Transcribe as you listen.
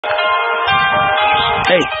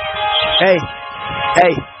Hey,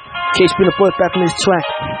 Kaspitta boy back on this track.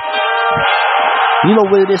 You know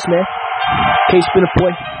what it is, man. Kaspitta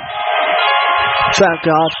boy, track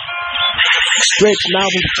god. Straight from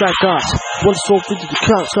out with the track god. One soul figure the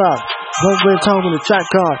track god. One red time on the track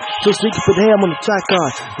god. Just sneaky put the ham on the track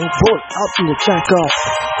god. And boy out in the track god.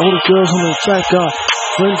 All the girls on the track god.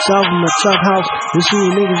 Friends out in the trap house. You see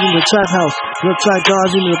the niggas in the trap house. The track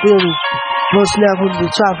guards in the building. One snap into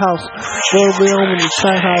the trap house. All the way home in the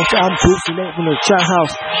trap house. I'm boosting that from the trap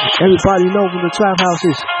house. Everybody know where the trap house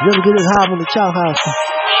is. Never get as high from the trap house.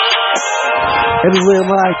 Everywhere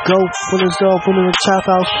I go, when it's all from the trap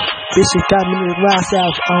house. This is got me in the glass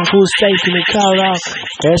house. I'm full safe in the crowd house.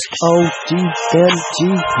 SOGMG,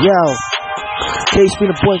 yo.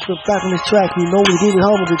 Kaspitta boy from back on the track. You know we get it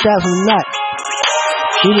home with the traps on the night.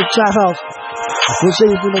 In the trap house. We're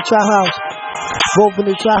saying in the trap house. Both in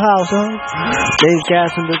the trap house, huh? They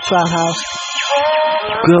gas in the trap house.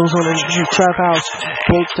 Girls on the trap house.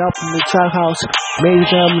 Both up in the trap house. Made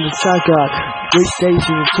down in the trap god. This stage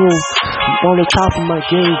in the room. I'm on the top of my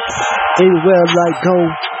game. Everywhere I go.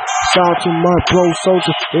 Shout to my bro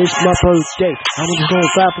soldier. It's my birthday. I'm just gonna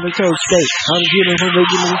rap on the church state. I'm getting from the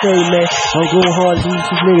beginning of the day, man. I'm going hard to use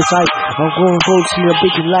these niggas hype. I'm going hard to see a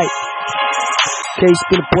big light.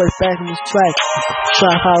 Kaspitta boy back on this track.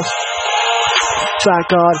 Trap house. Track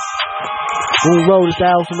god. We roll this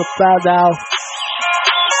out from the foul down.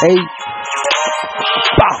 Hey.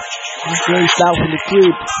 Bow. I'm straight out from the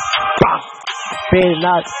crib. Bow. Banned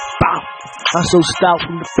out. Bow. I'm so stout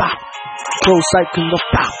from the bow. Close sight from the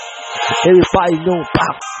bow. Everybody know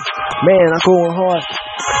bow. Man, I'm going hard.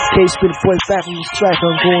 Kaspitta boy back on this track.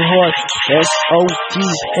 I'm going hard.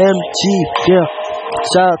 SOGMG. Yeah.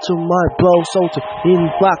 Shout out to my bro soldier. He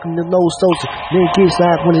ain't rockin' the nose soldier. Nigga gets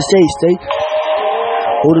out when it say stay.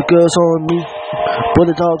 All the girls on me. Put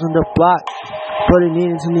the dogs on the block. Put it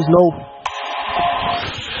in his nose.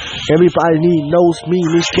 Everybody knows me.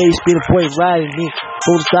 In this case, been a boy riding me.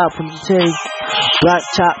 Hold the stop from the tank. Black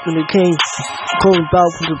chop from the king. Pulling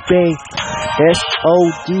bout from the bang.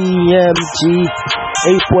 SOGMG.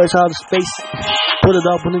 ApeBoyz out of space. Put it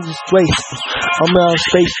up in the space. I'm out of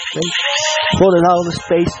space. Put it out of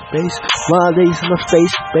space. Base. My days in the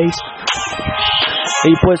space. Base.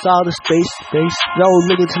 ApeBoyz out of space. Base. No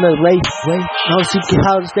nigga to the late. Wait. I'll see you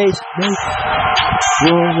out of space. Wait.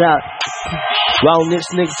 Rolling out. Round this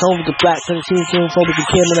nigga home with the black 17 team for the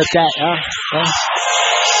camera attack.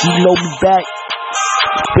 You know me back.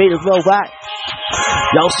 Beta roll back.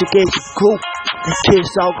 Y'all sick as a crew. The kids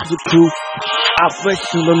out cause the crew. I'm fresh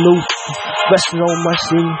in the loop. Resting on my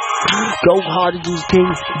scene. Go hard to these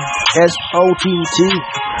kings. SOGT.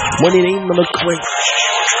 When it ain't on the crank.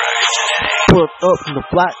 Put up in the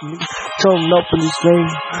black nigga. Turn up in this thing.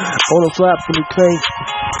 On the flap in the crank.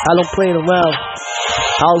 I don't play around.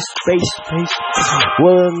 Out space.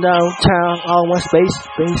 Well downtown. All my space.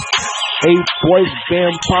 ApeBoyz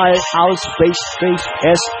vampire. Out space.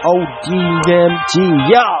 SOGMG.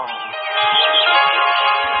 Yo.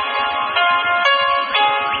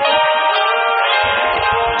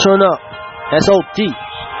 Turn up. SOD.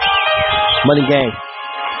 Money gang.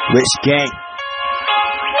 Rich gang.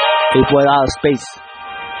 ApeBoyz out of space.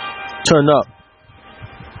 Turn up.